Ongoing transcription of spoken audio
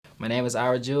My name is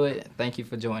Ira Jewett. Thank you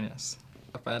for joining us.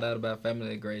 I found out about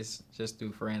Family of Grace just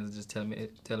through friends just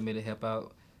telling me to help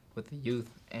out with the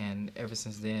youth, and ever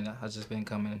since then I've just been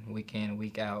coming week in,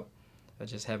 week out,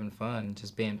 just having fun,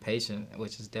 just being patient,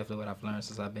 which is definitely what I've learned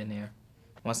since I've been here.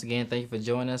 Once again, thank you for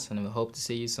joining us, and we hope to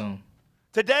see you soon.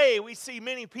 Today, we see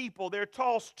many people, they're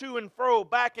tossed to and fro,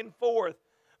 back and forth,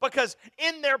 because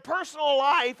in their personal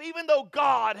life, even though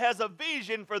God has a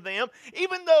vision for them,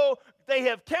 even though they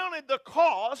have counted the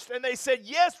cost and they said,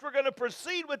 yes, we're going to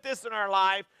proceed with this in our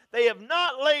life, they have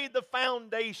not laid the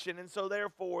foundation, and so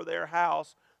therefore their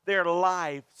house, their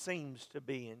life seems to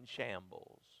be in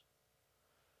shambles.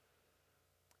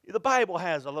 The Bible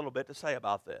has a little bit to say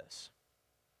about this.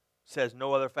 Says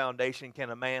no other foundation can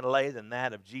a man lay than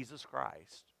that of Jesus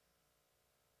Christ.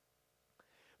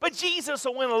 But Jesus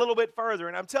went a little bit further,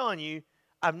 and I'm telling you,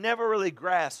 I've never really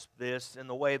grasped this in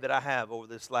the way that I have over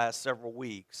this last several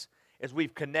weeks as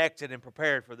we've connected and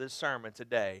prepared for this sermon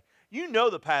today. You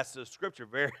know the passage of Scripture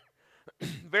very,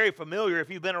 very familiar if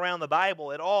you've been around the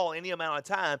Bible at all any amount of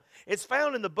time. It's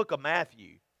found in the book of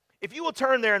Matthew. If you will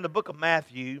turn there in the book of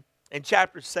Matthew in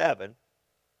chapter 7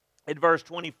 at verse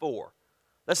 24.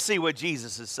 Let's see what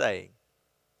Jesus is saying.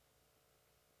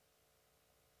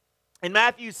 In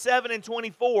Matthew 7 and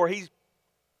 24, he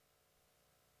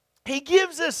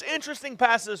gives this interesting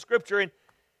passage of Scripture, and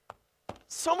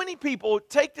so many people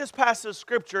take this passage of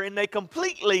Scripture and they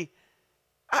completely,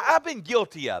 I've been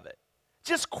guilty of it,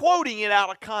 just quoting it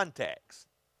out of context.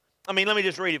 Let me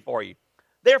just read it for you.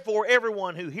 Therefore,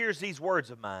 everyone who hears these words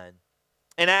of mine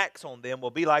and acts on them will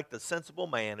be like the sensible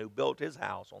man who built his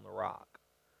house on the rock.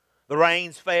 The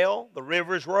rains fell, the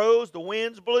rivers rose, the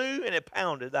winds blew, and it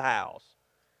pounded the house.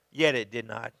 Yet it did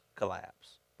not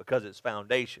collapse, because its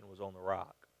foundation was on the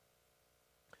rock.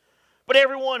 But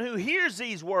everyone who hears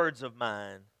these words of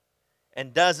mine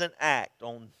and doesn't act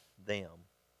on them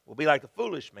will be like the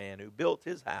foolish man who built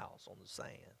his house on the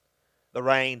sand. The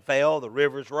rain fell, the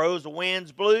rivers rose, the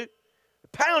winds blew, it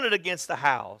pounded against the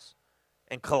house,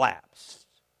 and collapsed.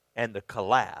 And the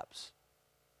collapse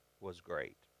was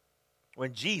great.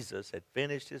 When Jesus had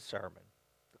finished his sermon,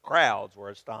 the crowds were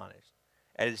astonished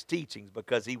at his teachings,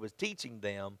 because he was teaching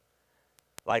them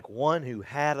like one who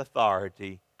had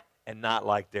authority and not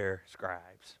like their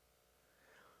scribes.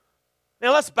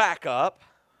 Now let's back up,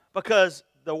 because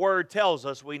the word tells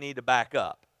us we need to back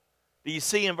up. Do you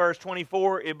see in verse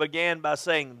 24, it began by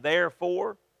saying,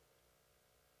 therefore?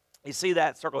 You see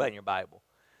that? Circle that in your Bible.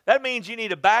 That means you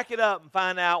need to back it up and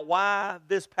find out why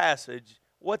this passage,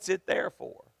 what's it there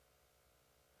for?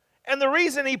 And the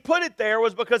reason he put it there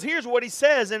was because here's what he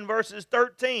says in verses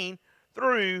 13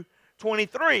 through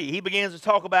 23. He begins to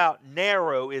talk about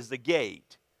narrow is the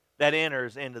gate that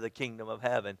enters into the kingdom of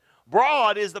heaven.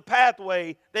 Broad is the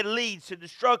pathway that leads to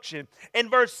destruction. In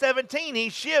verse 17, he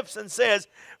shifts and says,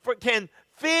 can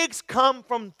figs come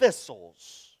from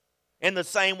thistles? In the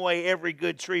same way, every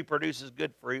good tree produces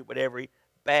good fruit, but every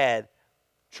bad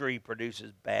tree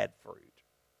produces bad fruit.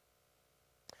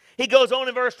 He goes on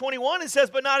in verse 21 and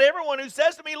says, but not everyone who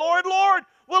says to me, Lord, Lord,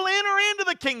 will enter into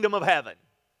the kingdom of heaven.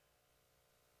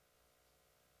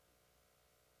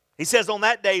 He says, on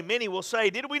that day many will say,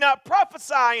 did we not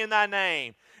prophesy in thy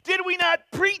name? Did we not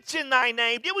preach in thy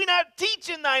name? Did we not teach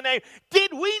in thy name?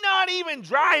 Did we not even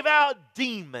drive out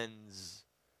demons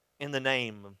in the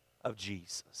name of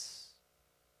Jesus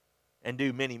and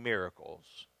do many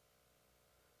miracles?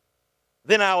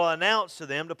 Then I will announce to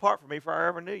them, depart from me, for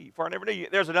I never knew you.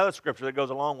 There's another scripture that goes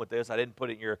along with this. I didn't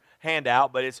put it in your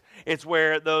handout, but it's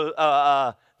where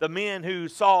the men who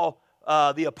saw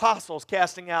the apostles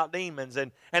casting out demons,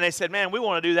 and they said, man, we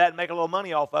want to do that and make a little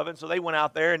money off of it. So they went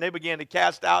out there and they began to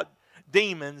cast out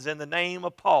demons in the name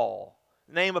of Paul,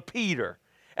 the name of Peter.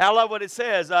 And I love what it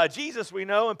says. Jesus we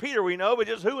know and Peter we know, but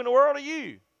just who in the world are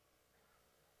you?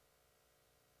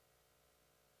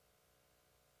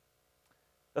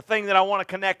 The thing that I want to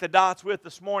connect the dots with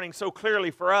this morning so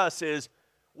clearly for us is,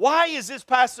 why is this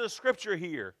passage of Scripture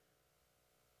here?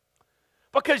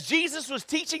 Because Jesus was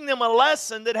teaching them a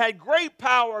lesson that had great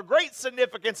power, great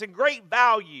significance, and great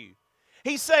value.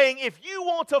 He's saying, if you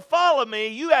want to follow me,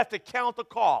 you have to count the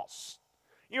cost.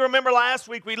 You remember last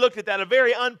week we looked at that, a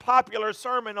very unpopular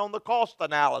sermon on the cost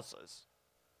analysis.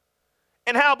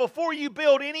 And how before you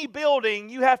build any building,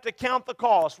 you have to count the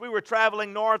cost. We were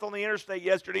traveling north on the interstate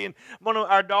yesterday, and one of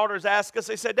our daughters asked us,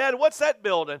 they said, Dad, what's that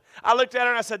building? I looked at her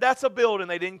and I said, that's a building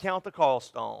they didn't count the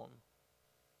cost on.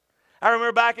 I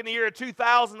remember back in the year of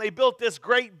 2000, they built this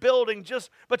great building just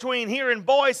between here and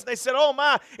Boyce, and they said, oh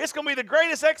my, it's going to be the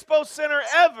greatest expo center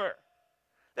ever.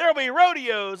 There will be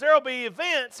rodeos, there will be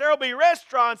events, there will be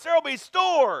restaurants, there will be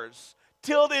stores.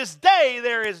 Till this day,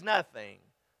 there is nothing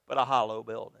but a hollow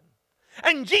building.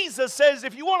 And Jesus says,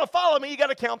 if you want to follow me, you got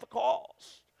to count the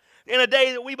cost. In a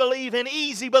day that we believe in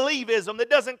easy believism that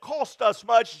doesn't cost us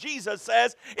much, Jesus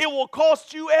says it will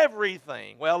cost you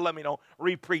everything. Well, let me not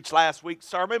re-preach last week's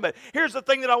sermon, but here's the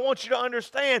thing that I want you to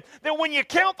understand, that when you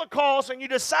count the cost and you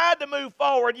decide to move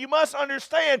forward, you must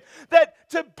understand that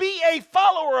to be a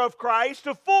follower of Christ,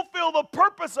 to fulfill the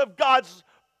purpose of God's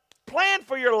plan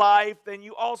for your life, then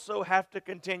you also have to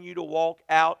continue to walk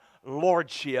out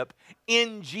lordship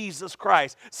in Jesus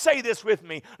Christ. Say this with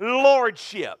me,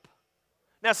 lordship.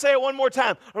 Now say it one more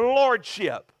time,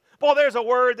 lordship. Boy, there's a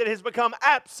word that has become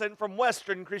absent from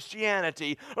Western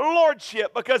Christianity,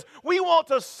 lordship, because we want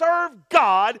to serve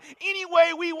God any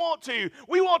way we want to.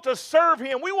 We want to serve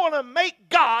Him. We want to make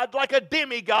God like a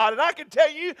demigod. And I can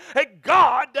tell you that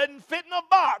God doesn't fit in a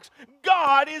box.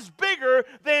 God is bigger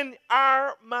than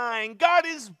our mind. God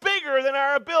is bigger than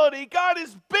our ability. God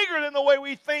is bigger than the way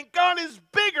we think. God is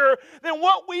bigger than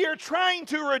what we are trying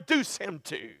to reduce Him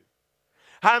to.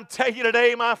 I'm telling you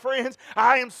today, my friends,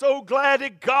 I am so glad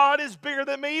that God is bigger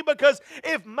than me, because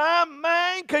if my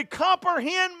mind could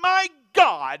comprehend my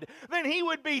God, then He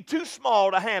would be too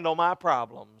small to handle my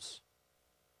problems.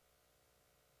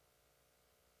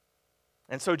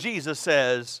 And so Jesus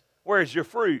says, where's your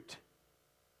fruit?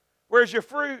 Where's your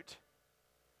fruit?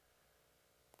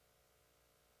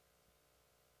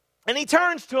 And He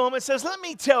turns to him and says, let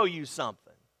me tell you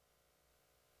something.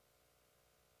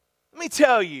 Let me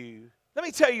tell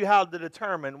you how to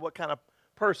determine what kind of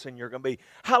person you're going to be,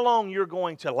 how long you're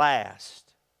going to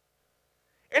last.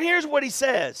 And here's what He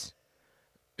says.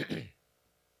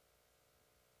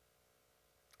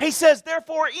 He says,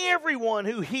 therefore, everyone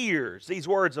who hears these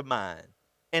words of mine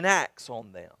and acts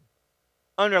on them.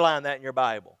 Underline that in your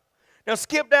Bible. Now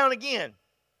skip down again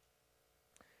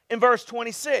in verse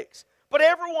 26. But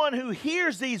everyone who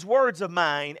hears these words of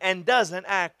mine and doesn't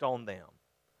act on them.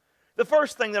 The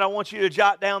first thing that I want you to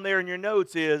jot down there in your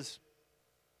notes is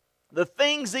the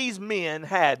things these men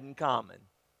had in common.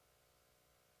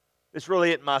 This really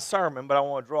isn't my sermon, but I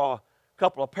want to draw a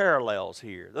couple of parallels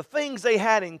here. The things they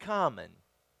had in common.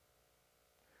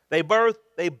 They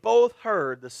both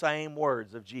heard the same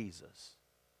words of Jesus.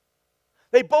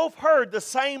 They both heard the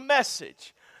same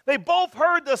message. They both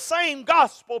heard the same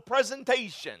gospel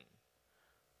presentation.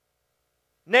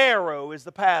 Narrow is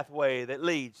the pathway that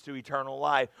leads to eternal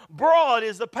life. Broad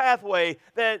is the pathway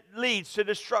that leads to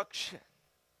destruction.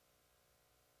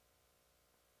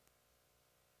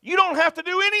 You don't have to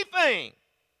do anything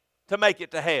to make it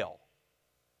to hell.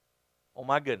 Oh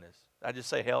my goodness. Did I just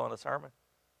say hell in a sermon?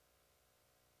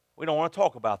 We don't want to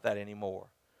talk about that anymore,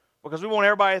 because we want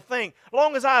everybody to think, as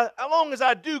long as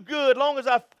I do good, as long as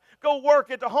I go work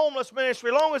at the homeless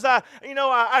ministry, as long as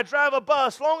I drive a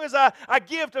bus, as long as I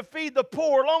give to feed the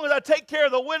poor, as long as I take care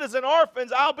of the widows and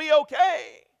orphans, I'll be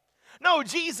okay. No,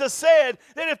 Jesus said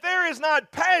that if there is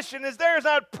not passion, if there is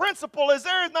not principle, if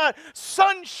there is not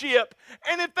sonship,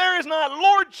 and if there is not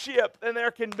lordship, then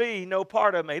there can be no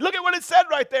part of me. Look at what it said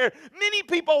right there. Many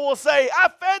people will say,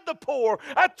 I fed the poor,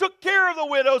 I took care of the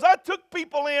widows, I took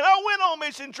people in, I went on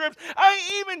mission trips,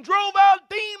 I even drove out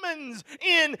demons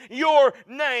in your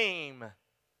name.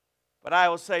 But I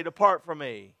will say, depart from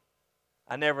me,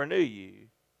 I never knew you,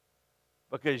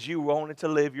 because you wanted to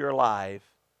live your life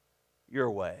your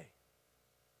way.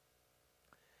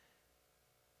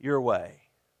 Your way.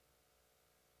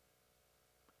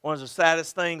 One of the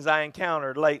saddest things I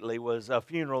encountered lately was a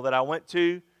funeral that I went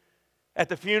to. At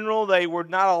the funeral, they would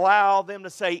not allow them to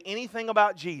say anything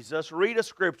about Jesus, read a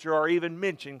scripture, or even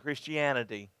mention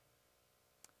Christianity.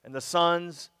 And the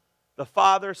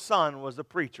father's son was the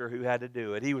preacher who had to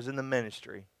do it. He was in the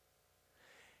ministry.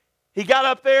 He got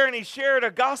up there and he shared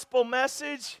a gospel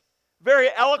message very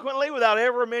eloquently without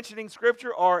ever mentioning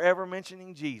scripture or ever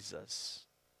mentioning Jesus.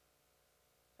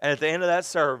 And at the end of that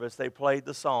service, they played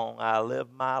the song, I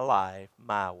Live My Life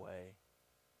My Way.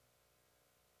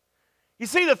 You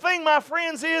see, the thing, my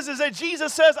friends, is that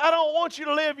Jesus says, I don't want you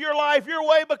to live your life your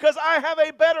way, because I have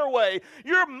a better way.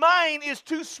 Your mind is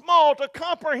too small to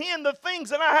comprehend the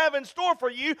things that I have in store for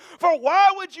you. For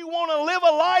why would you want to live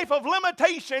a life of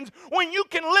limitations when you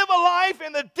can live a life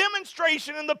in the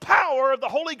demonstration and the power of the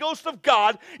Holy Ghost of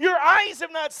God? Your eyes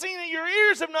have not seen it, your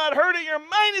ears have not heard it, your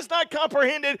mind has not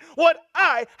comprehended what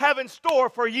I have in store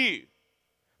for you.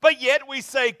 But yet we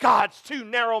say, God's too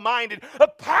narrow-minded.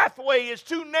 The pathway is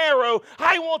too narrow.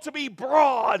 I want to be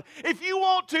broad. If you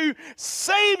want to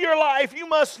save your life, you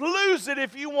must lose it.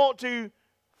 If you want to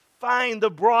find the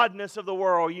broadness of the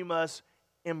world, you must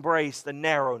embrace the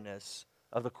narrowness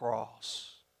of the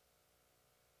cross.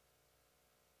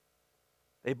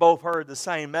 They both heard the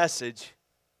same message,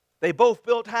 They both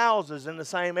built houses in the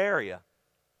same area.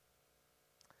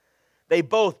 They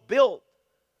both built,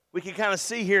 we can kind of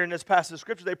see here in this passage of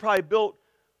Scripture, they probably built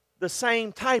the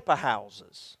same type of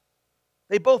houses.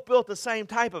 They both built the same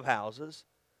type of houses.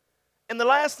 And the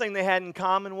last thing they had in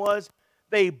common was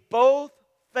they both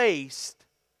faced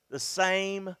the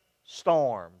same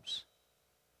storms.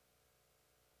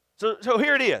 So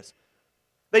here it is.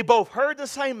 They both heard the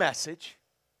same message.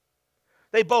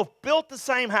 They both built the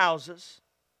same houses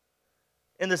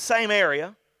in the same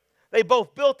area. They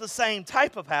both built the same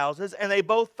type of houses, and they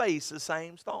both faced the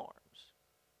same storms.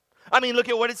 I mean, look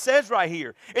at what it says right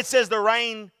here. It says the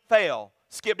rain fell.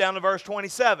 Skip down to verse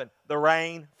 27. The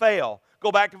rain fell.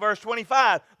 Go back to verse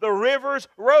 25. The rivers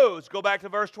rose. Go back to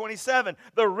verse 27.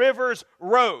 The rivers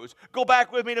rose. Go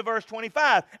back with me to verse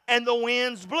 25. And the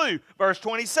winds blew. Verse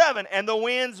 27. And the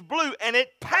winds blew, and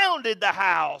it pounded the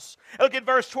house. Look at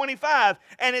verse 25.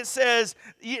 And it says,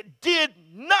 it did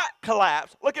not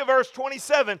collapse. Look at verse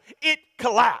 27. It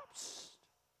collapsed.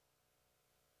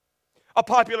 A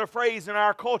popular phrase in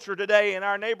our culture today, in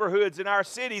our neighborhoods, in our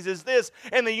cities, is this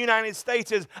in the United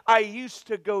States is, I used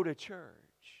to go to church.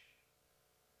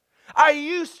 I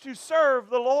used to serve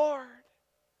the Lord.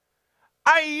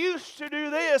 I used to do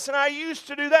this and I used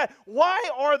to do that. Why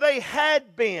are they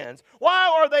had-beens?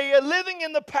 Why are they living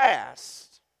in the past?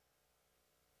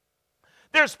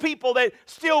 There's people that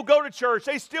still go to church,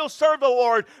 they still serve the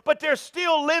Lord, but they're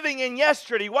still living in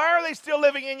yesterday. Why are they still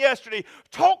living in yesterday?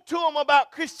 Talk to them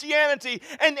about Christianity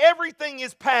and everything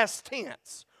is past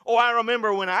tense. Oh, I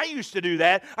remember when I used to do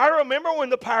that. I remember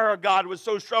when the power of God was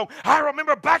so strong. I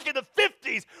remember back in the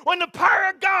 50s when the power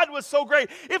of God was so great.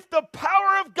 If the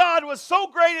power of God was so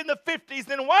great in the 50s,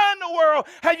 then why in the world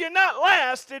had you not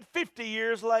lasted 50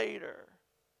 years later?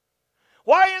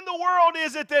 Why in the world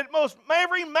is it that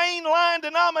every mainline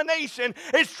denomination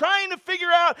is trying to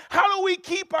figure out how do we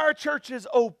keep our churches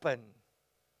open?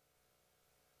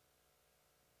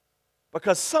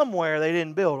 Because somewhere they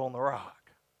didn't build on the rock.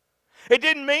 It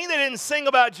didn't mean they didn't sing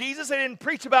about Jesus, they didn't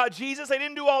preach about Jesus, they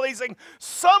didn't do all these things.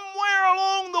 Somewhere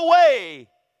along the way,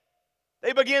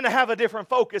 they began to have a different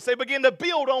focus. They began to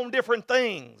build on different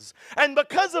things. And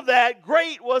because of that,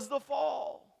 great was the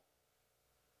fall.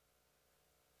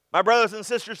 My brothers and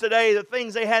sisters today, the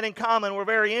things they had in common were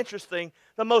very interesting.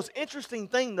 The most interesting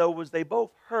thing, though, was they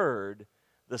both heard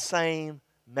the same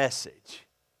message.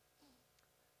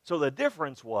 So the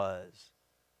difference was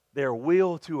their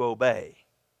will to obey.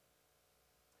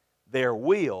 Their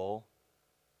will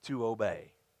to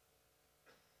obey.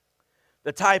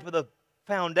 The type of the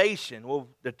foundation will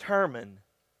determine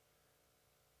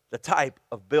the type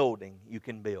of building you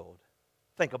can build.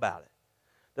 Think about it.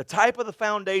 The type of the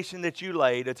foundation that you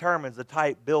lay determines the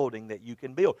type building that you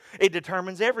can build. It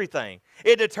determines everything.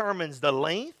 It determines the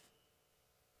length.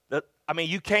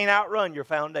 You can't outrun your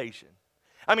foundation.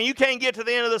 You can't get to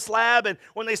the end of the slab and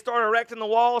when they start erecting the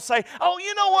wall, say, oh,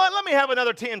 you know what? Let me have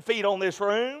another 10 feet on this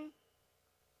room.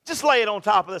 Just lay it on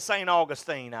top of the St.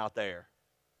 Augustine out there.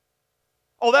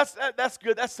 Oh, that's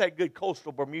good. That's that good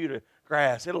coastal Bermuda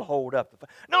grass. It'll hold up.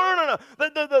 No.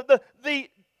 The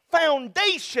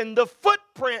foundation, the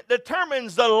footprint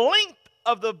determines the length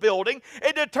of the building.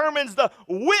 It determines the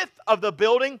width of the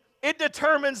building. It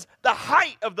determines the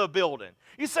height of the building.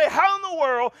 You say, how in the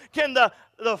world can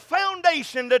the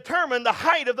foundation determine the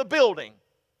height of the building?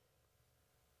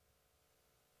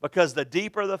 Because the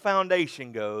deeper the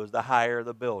foundation goes, the higher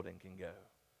the building can go.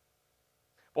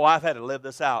 Boy, I've had to live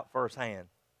this out firsthand.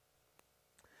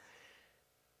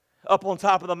 Up on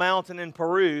top of the mountain in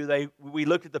Peru, we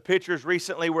looked at the pictures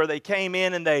recently where they came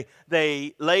in and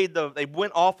they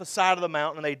went off the side of the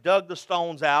mountain and they dug the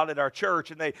stones out at our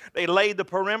church and they laid the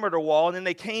perimeter wall and then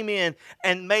they came in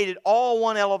and made it all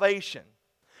one elevation.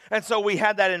 And so we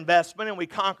had that investment and we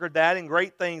conquered that and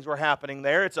great things were happening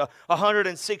there. It's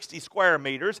 160 square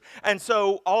meters. And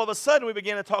so all of a sudden we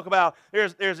began to talk about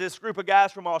there's this group of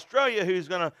guys from Australia who's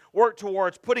going to work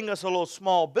towards putting us a little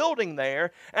small building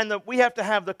there. And we have to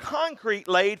have the concrete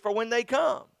laid for when they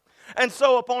come. And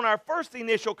so upon our first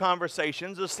initial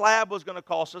conversations, the slab was going to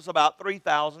cost us about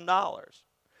 $3,000.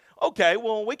 Okay,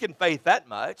 well, we can faith that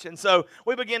much. And so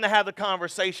we begin to have the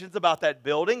conversations about that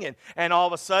building. And all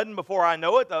of a sudden, before I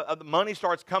know it, the money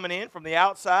starts coming in from the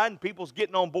outside and people's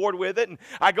getting on board with it. And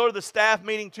I go to the staff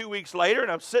meeting 2 weeks later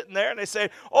and I'm sitting there and they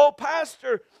say, oh,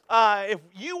 Pastor, if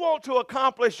you want to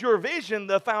accomplish your vision,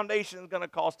 the foundation is going to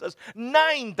cost us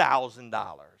 $9,000.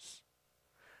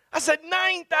 I said,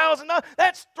 $9,000?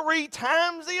 That's 3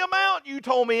 times the amount you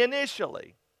told me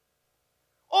initially.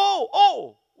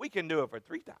 Oh, we can do it for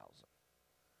 $3,000.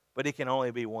 But it can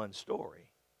only be one story.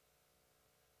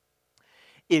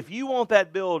 If you want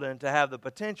that building to have the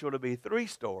potential to be 3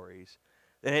 stories,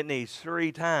 then it needs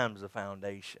 3 times the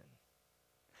foundation.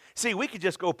 See, we could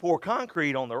just go pour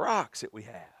concrete on the rocks that we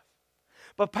have.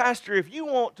 But Pastor, if you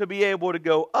want to be able to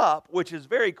go up, which is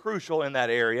very crucial in that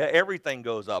area, everything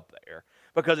goes up there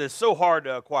because it's so hard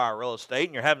to acquire real estate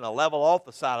and you're having to level off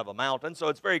the side of a mountain. So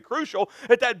it's very crucial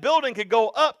that that building could go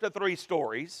up to 3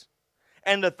 stories.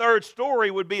 And the 3rd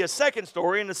story would be a 2nd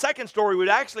story, and the 2nd story would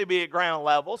actually be at ground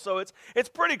level. So it's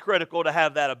pretty critical to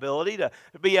have that ability to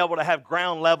be able to have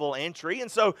ground level entry.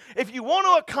 And so if you want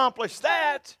to accomplish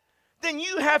that, then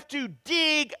you have to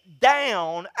dig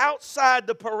down outside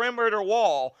the perimeter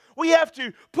wall. We have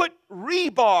to put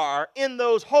rebar in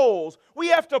those holes. We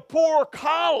have to pour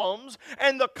columns,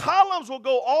 and the columns will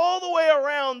go all the way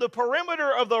around the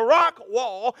perimeter of the rock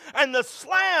wall, and the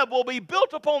slab will be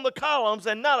built upon the columns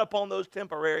and not upon those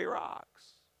temporary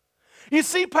rocks. You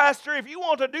see, Pastor, if you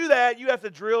want to do that, you have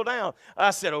to drill down. I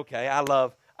said, okay, I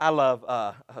love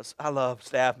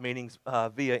staff meetings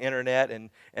via internet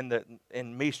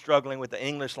and me struggling with the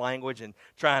English language and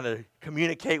trying to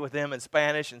communicate with them in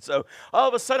Spanish. And so all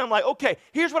of a sudden I'm like, okay,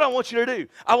 here's what I want you to do.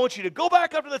 I want you to go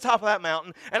back up to the top of that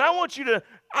mountain, and I want you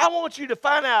to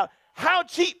find out how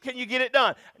cheap can you get it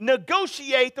done.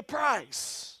 Negotiate the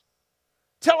price.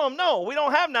 Tell them, no, we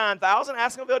don't have $9,000.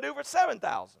 Ask them if they'll do it for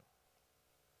 $7,000.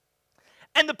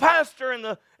 And the pastor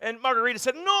and Margarita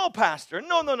said, no, Pastor,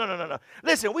 no.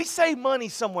 Listen, we save money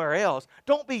somewhere else.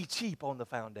 Don't be cheap on the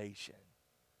foundation.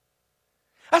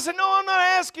 I said, no, I'm not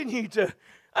asking you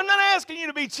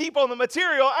to be cheap on the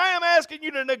material. I am asking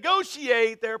you to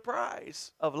negotiate their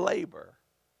price of labor.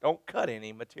 Don't cut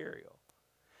any material.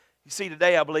 You see,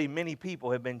 today I believe many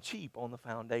people have been cheap on the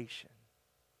foundation.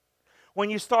 When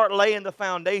you start laying the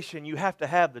foundation, you have to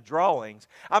have the drawings.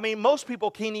 I mean, most people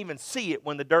can't even see it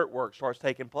when the dirt work starts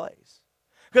taking place,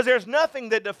 because there's nothing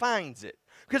that defines it,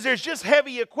 because there's just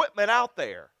heavy equipment out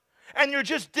there, and you're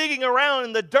just digging around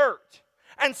in the dirt.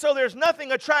 And so there's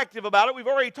nothing attractive about it. We've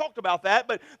already talked about that,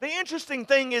 but the interesting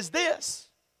thing is this,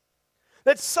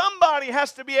 that somebody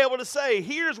has to be able to say,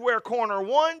 here's where corner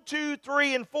 1, 2,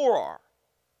 3, and 4 are.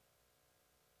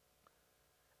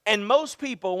 And most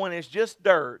people, when it's just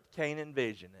dirt, can't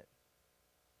envision it.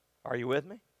 Are you with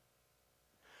me?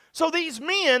 So these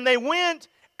men, they went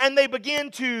and they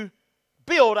began to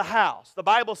build a house. The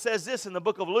Bible says this in the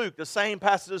book of Luke, the same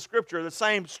passage of Scripture, the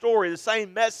same story, the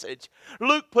same message.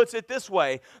 Luke puts it this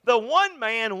way: the one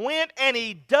man went and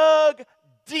he dug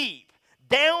deep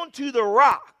down to the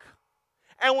rock.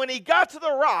 And when he got to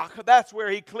the rock, that's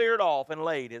where he cleared off and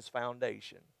laid his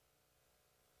foundation.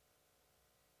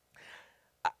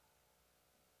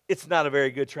 It's not a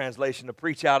very good translation to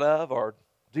preach out of or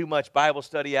do much Bible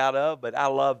study out of, but I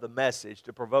love the message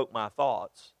to provoke my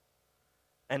thoughts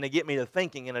and to get me to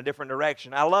thinking in a different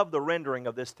direction. I love the rendering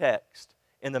of this text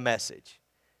in the Message.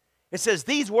 It says,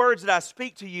 these words that I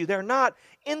speak to you, they're not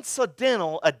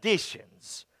incidental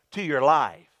additions to your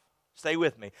life. Stay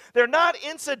with me. They're not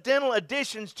incidental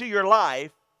additions to your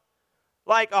life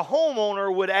like a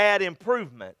homeowner would add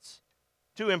improvements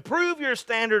to improve your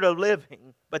standard of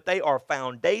living, but they are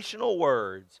foundational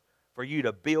words for you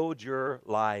to build your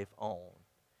life on,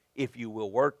 if you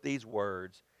will work these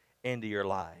words into your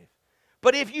life.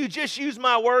 But if you just use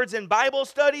my words in Bible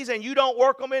studies and you don't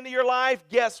work them into your life,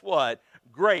 guess what?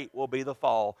 Great will be the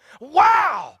fall.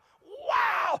 Wow!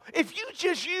 Wow! If you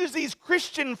just use these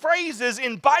Christian phrases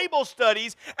in Bible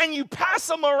studies and you pass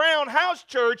them around house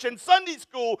church and Sunday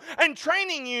school and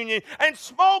training union and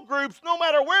small groups, no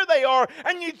matter where they are,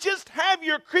 and you just have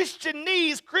your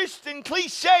Christianese, Christian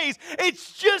cliches,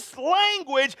 it's just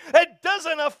language that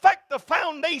doesn't affect the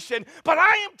foundation. But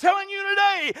I am telling you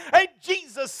today, and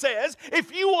Jesus says,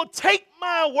 if you will take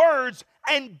my words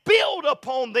and build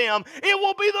upon them, it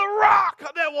will be the rock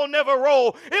that will never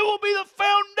roll. It will be the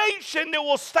foundation that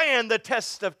will stand the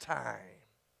test of time.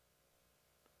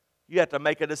 You have to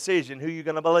make a decision who you're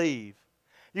going to believe.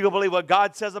 You're going to believe what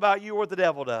God says about you or what the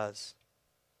devil does.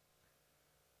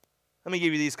 Let me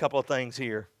give you these couple of things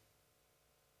here.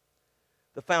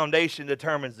 The foundation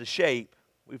determines the shape.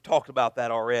 We've talked about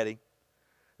that already.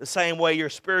 The same way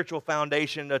your spiritual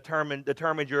foundation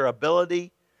determines your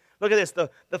ability. Look at this.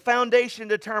 The foundation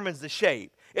determines the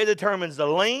shape. It determines the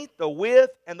length, the width,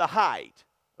 and the height,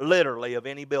 literally, of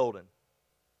any building.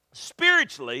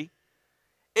 Spiritually,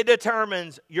 it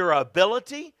determines your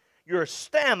ability, your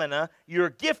stamina,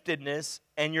 your giftedness,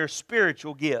 and your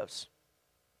spiritual gifts.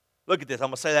 Look at this. I'm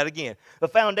going to say that again. The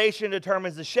foundation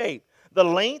determines the shape, the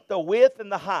length, the width,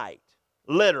 and the height,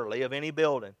 literally, of any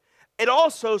building. It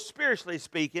also, spiritually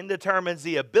speaking, determines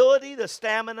the ability, the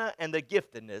stamina, and the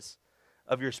giftedness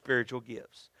of your spiritual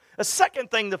gifts. The second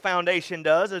thing the foundation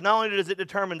does is not only does it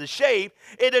determine the shape,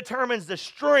 it determines the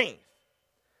strength.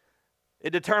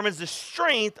 It determines the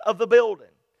strength of the building.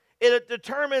 It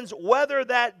determines whether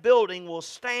that building will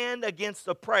stand against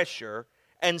the pressure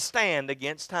and stand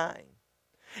against time.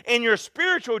 In your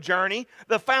spiritual journey,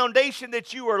 the foundation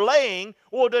that you are laying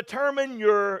will determine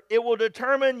your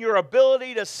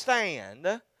ability to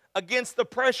stand against the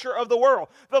pressure of the world.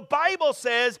 The Bible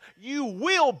says you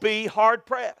will be hard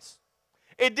pressed.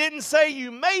 It didn't say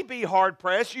you may be hard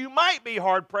pressed, you might be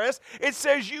hard pressed. It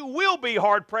says you will be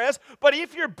hard pressed, but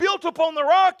if you're built upon the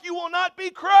rock, you will not be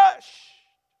crushed.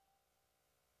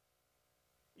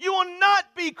 You will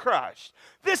not be crushed.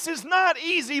 This is not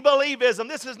easy believism.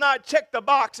 This is not check the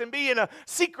box and be in a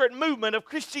secret movement of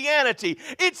Christianity.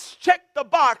 It's check the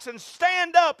box and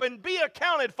stand up and be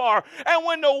accounted for. And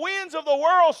when the winds of the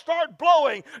world start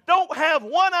blowing, don't have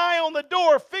one eye on the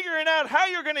door figuring out how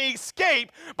you're going to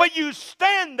escape, but you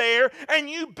stand there and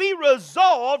you be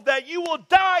resolved that you will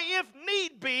die if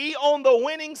need be on the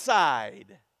winning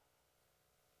side.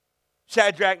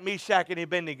 Shadrach, Meshach, and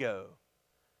Abednego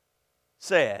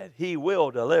said, He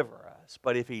will deliver us,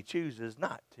 but if He chooses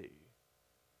not to,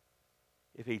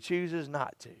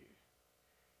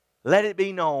 let it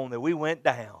be known that we went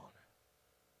down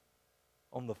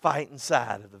on the fighting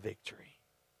side of the victory.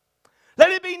 Let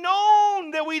it be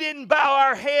known that we didn't bow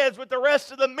our heads with the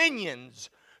rest of the minions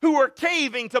who were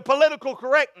caving to political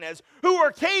correctness, who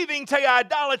were caving to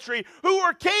idolatry, who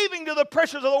were caving to the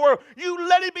pressures of the world. You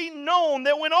let it be known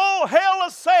that when all hell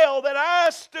assailed, that I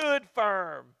stood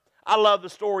firm. I love the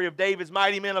story of David's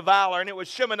mighty men of valor, and it was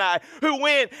Shimei who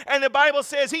went, and the Bible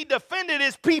says he defended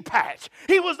his pea patch.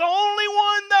 He was the only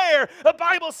one there. The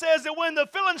Bible says that when the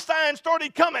Philistines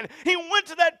started coming, he went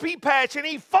to that pea patch, and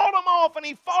he fought them off, and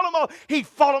he fought them off. He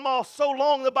fought them off so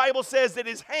long, the Bible says that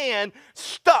his hand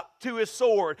stuck to his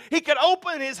sword. He could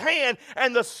open his hand,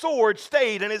 and the sword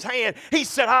stayed in his hand. He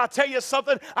said, I'll tell you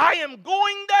something, I am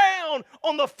going down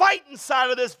on the fighting side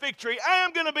of this victory. I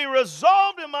am going to be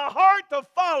resolved in my heart to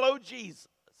follow Jesus.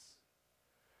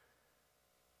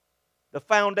 The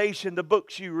foundation, the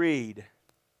books you read,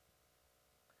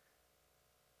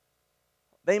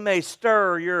 they may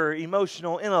stir your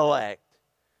emotional intellect,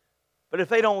 but if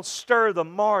they don't stir the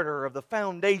mortar of the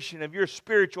foundation of your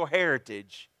spiritual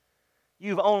heritage,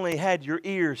 you've only had your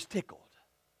ears tickled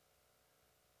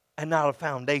and not a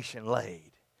foundation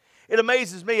laid. It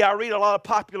amazes me, I read a lot of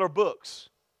popular books.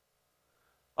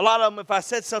 A lot of them, if I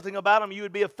said something about them, you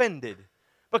would be offended,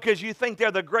 because you think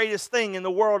they're the greatest thing in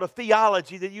the world of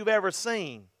theology that you've ever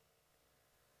seen.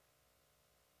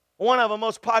 One of them,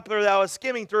 most popular, that I was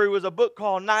skimming through, was a book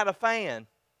called Not a Fan.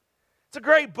 It's a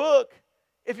great book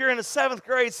if you're in a 7th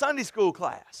grade Sunday school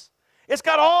class. It's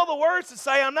got all the words to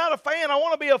say, I'm not a fan, I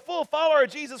want to be a full follower of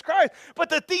Jesus Christ. But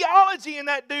the theology in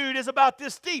that dude is about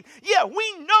this deep. Yeah,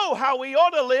 we know how we ought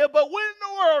to live, but when in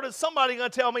the world is somebody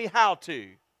going to tell me how to?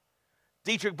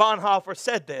 Dietrich Bonhoeffer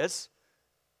said this.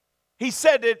 He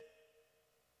said that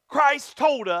Christ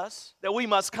told us that we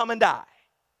must come and die.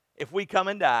 If we come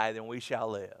and die, then we shall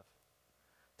live.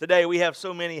 Today we have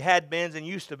so many had-beens and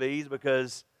used-to-be's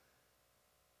because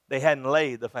they hadn't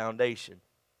laid the foundation.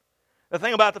 The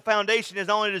thing about the foundation is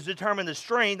not only does it determine the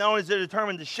strength, not only does it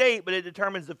determine the shape, but it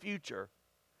determines the future.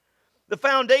 The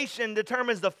foundation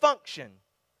determines the function.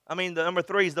 The number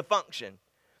 3 is the function.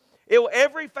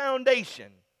 Every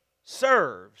foundation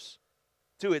serves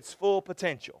to its full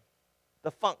potential.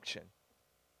 The function.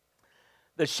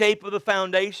 The shape of the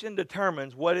foundation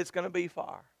determines what it's going to be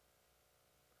for.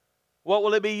 What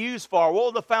will it be used for? What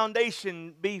will the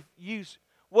foundation be used?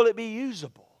 Will it be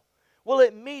usable? Will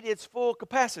it meet its full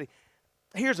capacity?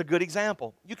 Here's a good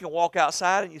example. You can walk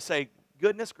outside and you say,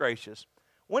 goodness gracious,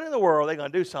 when in the world are they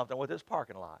going to do something with this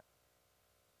parking lot?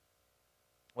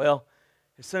 Well,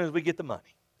 as soon as we get the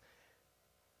money.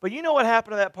 But you know what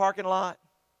happened to that parking lot?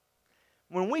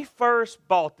 When we first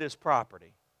bought this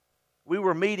property, we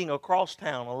were meeting across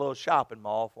town in a little shopping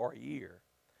mall for a year.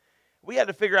 We had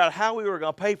to figure out how we were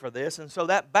going to pay for this, and so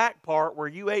that back part where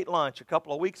you ate lunch a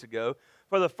couple of weeks ago,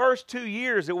 for the first 2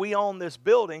 years that we owned this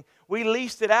building, we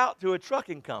leased it out to a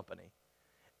trucking company.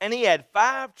 And he had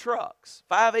 5 trucks,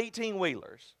 5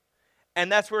 18-wheelers, and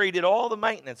that's where he did all the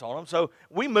maintenance on them. So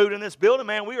we moved in this building,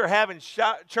 man, we were having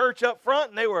church up front,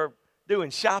 and they were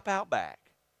doing shop out back.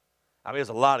 It was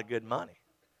a lot of good money.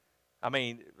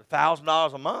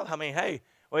 $1,000 a month. Hey,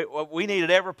 we needed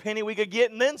every penny we could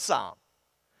get and then some.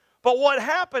 But what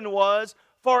happened was,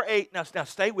 now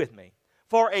stay with me.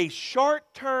 For a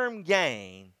short-term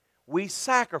gain, we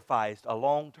sacrificed a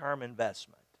long-term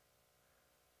investment.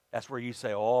 That's where you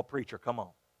say, oh, preacher, come on.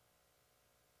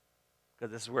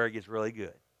 Because this is where it gets really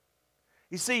good.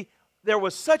 You see, there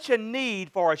was such a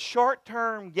need for a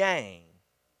short-term gain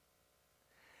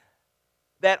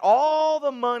that all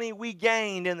the money we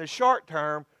gained in the short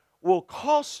term will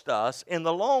cost us in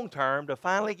the long term to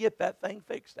finally get that thing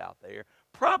fixed out there.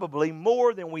 Probably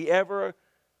more than we ever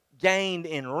gained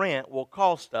in rent will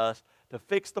cost us to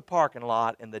fix the parking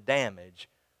lot and the damage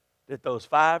that those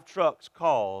 5 trucks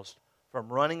caused from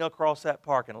running across that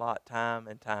parking lot time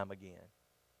and time again.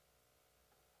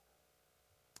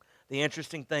 The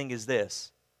interesting thing is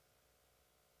this.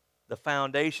 The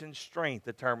foundation's strength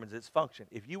determines its function.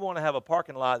 If you want to have a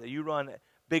parking lot that you run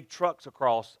big trucks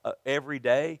across every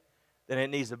day, then it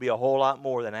needs to be a whole lot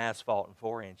more than asphalt and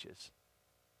 4 inches.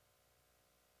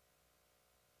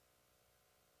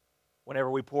 Whenever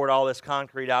we poured all this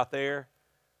concrete out there,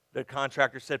 the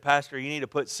contractor said, Pastor, you need to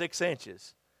put 6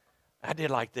 inches. I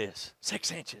did like this,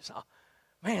 6 inches. Oh,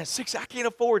 man, I can't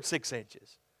afford 6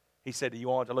 inches. He said, do you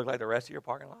want it to look like the rest of your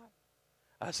parking lot?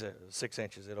 I said, 6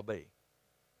 inches it'll be.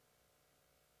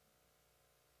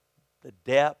 The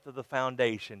depth of the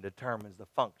foundation determines the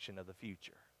function of the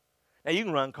future. Now, you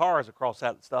can run cars across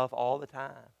that stuff all the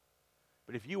time.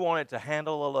 But if you want it to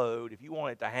handle a load, if you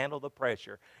want it to handle the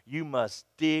pressure, you must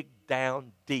dig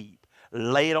down deep,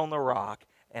 lay it on the rock,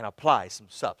 and apply some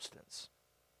substance.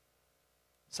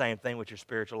 Same thing with your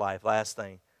spiritual life. Last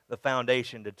thing, the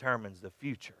foundation determines the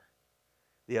future.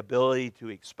 The ability to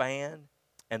expand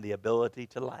and the ability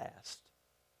to last.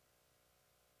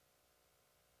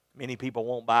 Many people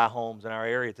won't buy homes in our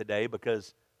area today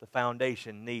because the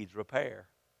foundation needs repair.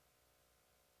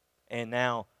 And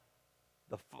now,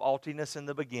 the faultiness in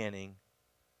the beginning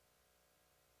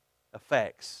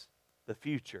affects the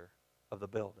future of the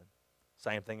building.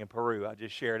 Same thing in Peru. I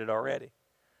just shared it already.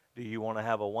 Do you want to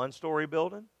have a 1-story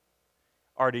building?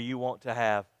 Or do you want to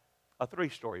have a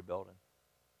 3-story building?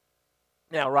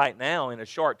 Now, right now, in a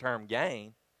short-term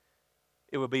gain,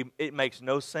 it makes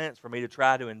no sense for me to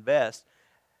try to invest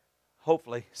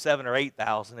hopefully $7,000 or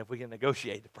 $8,000 if we can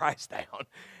negotiate the price down.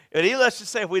 But let's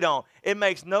just say if we don't, it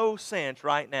makes no sense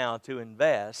right now to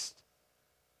invest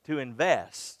 3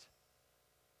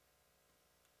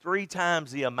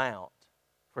 times the amount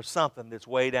for something that's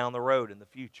way down the road in the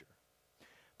future.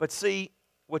 But see,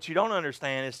 what you don't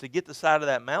understand is to get the side of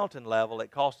that mountain level,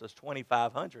 it costs us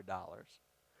 $2,500.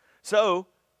 So,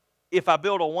 if I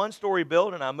build a 1-story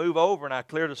building, I move over and I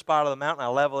clear the spot of the mountain, I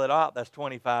level it up, that's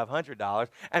 $2,500.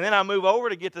 And then I move over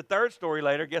to get the 3rd story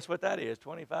later, guess what that is?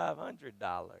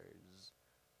 $2,500.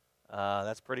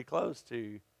 That's pretty close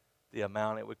to the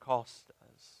amount it would cost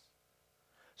us.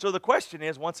 So the question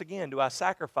is, once again, do I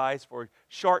sacrifice for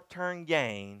short-term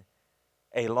gain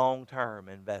a long-term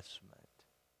investment?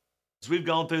 As we've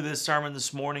gone through this sermon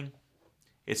this morning,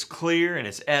 it's clear and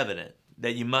it's evident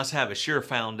that you must have a sure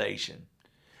foundation.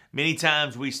 Many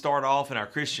times we start off in our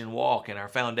Christian walk and our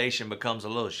foundation becomes a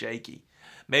little shaky.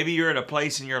 Maybe you're at a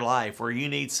place in your life where you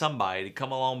need somebody to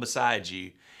come along beside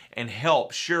you and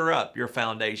help shore up your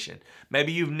foundation.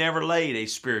 Maybe you've never laid a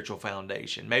spiritual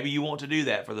foundation. Maybe you want to do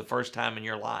that for the first time in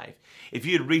your life. If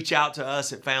you'd reach out to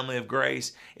us at Family of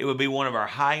Grace, it would be one of our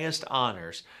highest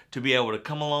honors to be able to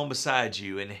come along beside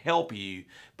you and help you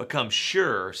become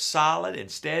sure, solid,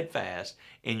 and steadfast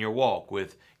in your walk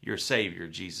with your Savior,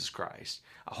 Jesus Christ.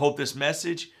 I hope this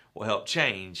message will help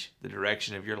change the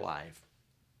direction of your life.